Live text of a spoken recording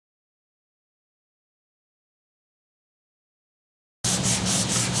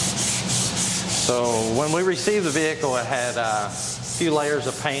So when we received the vehicle, it had a few layers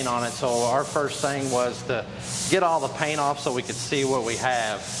of paint on it. So our first thing was to get all the paint off so we could see what we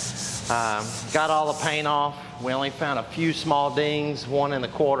have. Got all the paint off. We only found a few small dings, one in the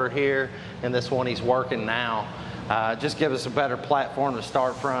quarter here, and this one he's working now. Just give us a better platform to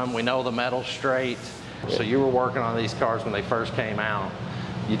start from. We know the metal's straight. So you were working on these cars when they first came out.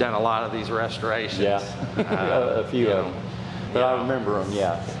 You've done a lot of these restorations. Yeah, a few of them. But I remember them,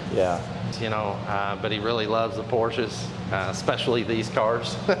 yeah. You know, but he really loves the Porsches, especially these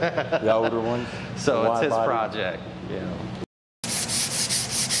cars. The older ones. So it's his project. Yeah.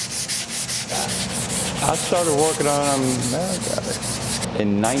 I started working on them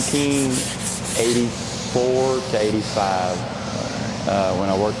in 1984 to 85. When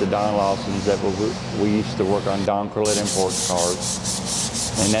I worked at Don Lawson's, we used to work on Don Corlett import cars.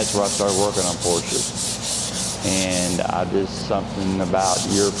 And that's where I started working on Porsches. And something about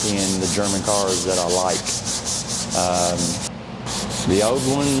European, the German cars that I like. The old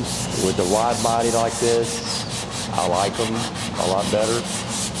ones with the wide body like this, I like them a lot better.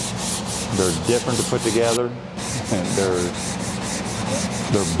 They're different to put together. They're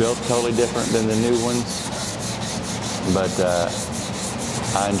built totally different than the new ones. But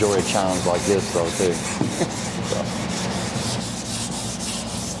I enjoy a challenge like this though too. So.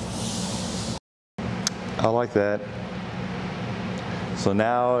 I like that. So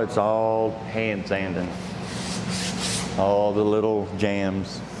now it's all hand sanding. All the little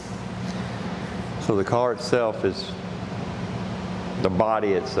jams. So the car itself the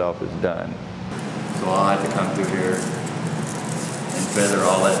body itself is done. So I'll have to come through here and feather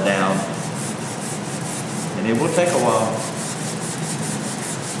all that down. And it will take a while.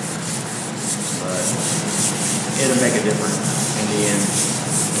 But it'll make a difference in the end.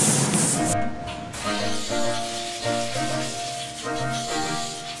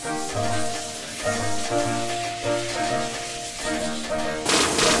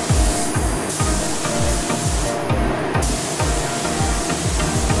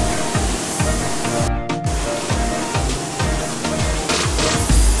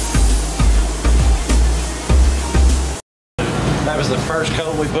 That was the first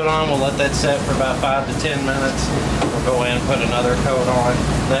coat we put on. We'll let that set for about 5 to 10 minutes. We'll go in and put another coat on.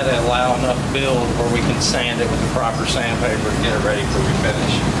 That'll allow enough build where we can sand it with the proper sandpaper to get it ready for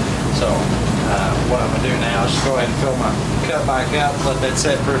refinish. So what I'm going to do now is just go ahead and fill my cut back out, let that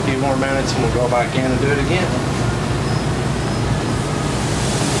set for a few more minutes, and we'll go back in and do it again.